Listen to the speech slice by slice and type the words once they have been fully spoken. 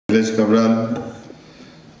Nilesh Cabral,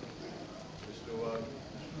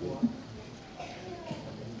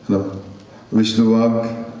 Vishnu Wag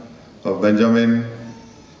of Benjamin,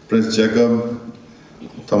 Prince Jacob,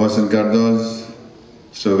 Thomas and Cardos,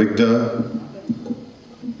 Sir Victor,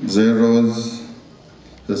 Zay Rose,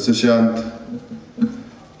 Sushant,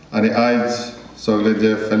 and I सगळे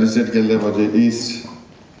जे फेलिसिट केले म्हणजे east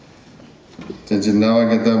त्यांची नावां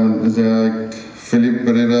घेता Philip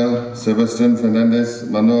Pereira, Sebastian Fernandes,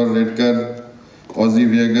 मनोहर Redkar, Aussie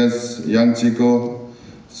विएगस, यांग Chico,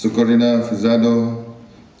 Succorina फिजाडो,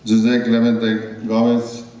 Jose Clemente Gomez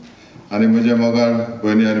आणि म्हजे मोगाळ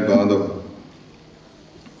भयणी आणि भावंडो.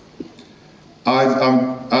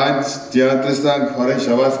 आज तियात्रिस्तांक खरें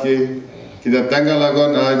शाबासकी कित्याक तांकां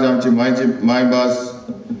लागून आज आमची मायभास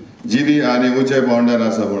जिवी आणि उंचे पावंड्यार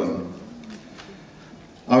आसा म्हणून.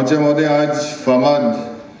 आमचे मदीं आज फामाद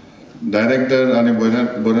डायरेक्टर आणि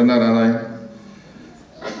बरयणार आहाय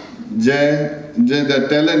जे the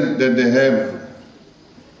talent that they have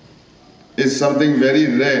is something very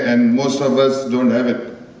rare and most of us don't have it.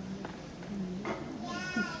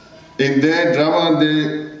 In their drama they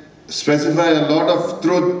specify a lot of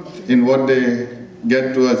truth in what they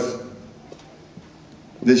get to us.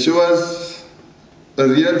 They show us a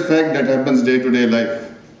real fact that happens day-to-day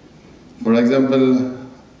life. For example,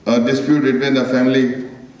 a dispute between a family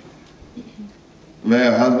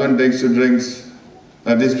where a husband takes to drinks,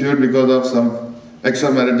 a dispute because of some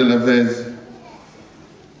extramarital affairs,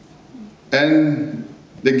 and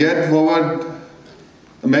they get forward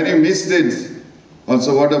many misdeeds.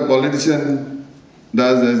 Also what a politician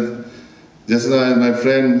does is, just now as my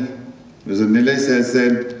friend Mr. Nilesh has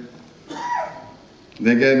said,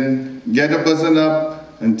 they can get a person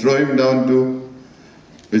up and throw him down too,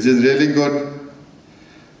 which is really good.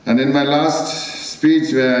 And in my last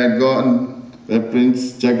speech where I had gone, where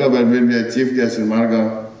Prince Jacob had been my chief guest in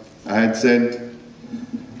Marga, I had said,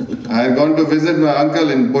 I had gone to visit my uncle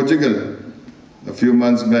in Portugal a few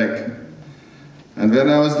months back. And when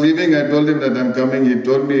I was leaving, I told him that I'm coming. He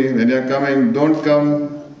told me, when you're coming, don't come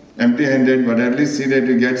empty-handed, but at least see that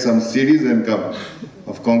you get some CDs and come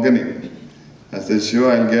of Konkani. I said, sure,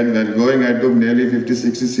 I'll get. While going, I took nearly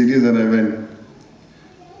 50-60 CDs and I went.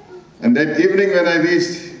 And that evening when I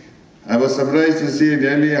reached, I was surprised to see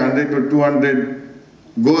nearly 100 to 200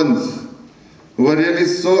 Goans who were really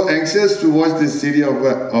so anxious to watch this CD on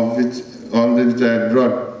which I had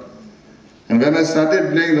brought. And when I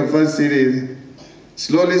started playing the first CD,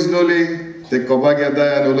 slowly, they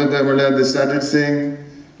they started saying,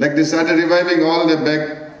 like they started reviving all the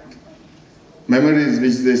back memories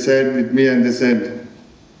which they shared with me, and they said,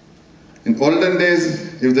 in olden days,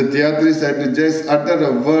 if the theatrists had to just utter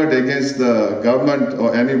a word against the government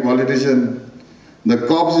or any politician, the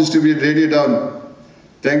cops used to be ready down.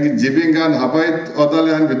 Then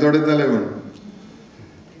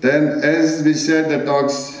as we shared the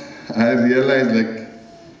talks, I realized like,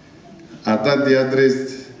 Ata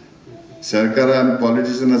theatrist, Sarkara and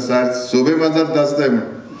politician aside, Sobe Mazar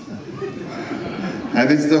Dastem.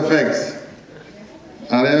 And it's the facts.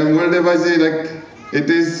 And I am like, it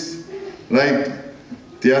is right.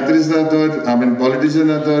 Theatrist politician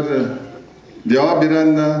they are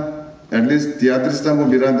Biranda, at least theatrist are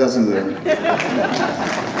Biranda.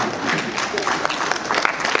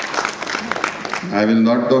 I will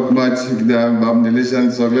not talk much. Bab Nilesh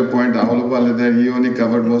and Sogle point, he only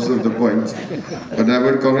covered most of the points. But I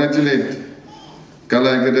would congratulate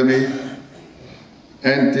Kala Academy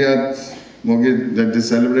and Theat Mogi that they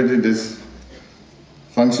celebrated this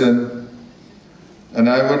function. And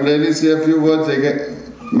I would really say a few words again.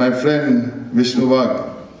 My friend Vishnu Wag,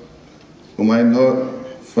 whom I know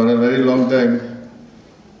for a very long time,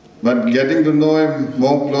 but getting to know him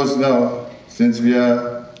more close now, since we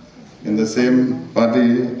are in the same party,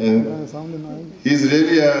 and he's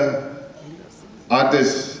really an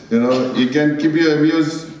artist, you know. He can keep you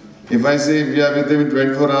amused. If I say we are with him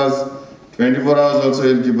 24 hours, 24 hours also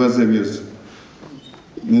he'll keep us amused.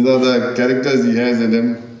 These are the characters he has in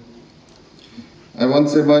him. I won't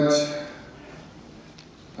say much.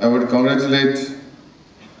 I would congratulate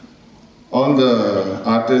all the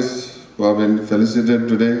artists who have been felicitated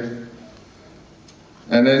today.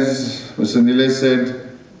 And as Mr. Nilesh said,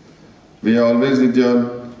 we are always with you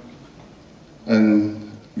all,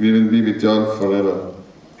 and we will be with you all forever.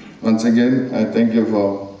 Once again, I thank you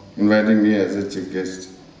for inviting me as a chief guest.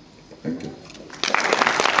 Thank you.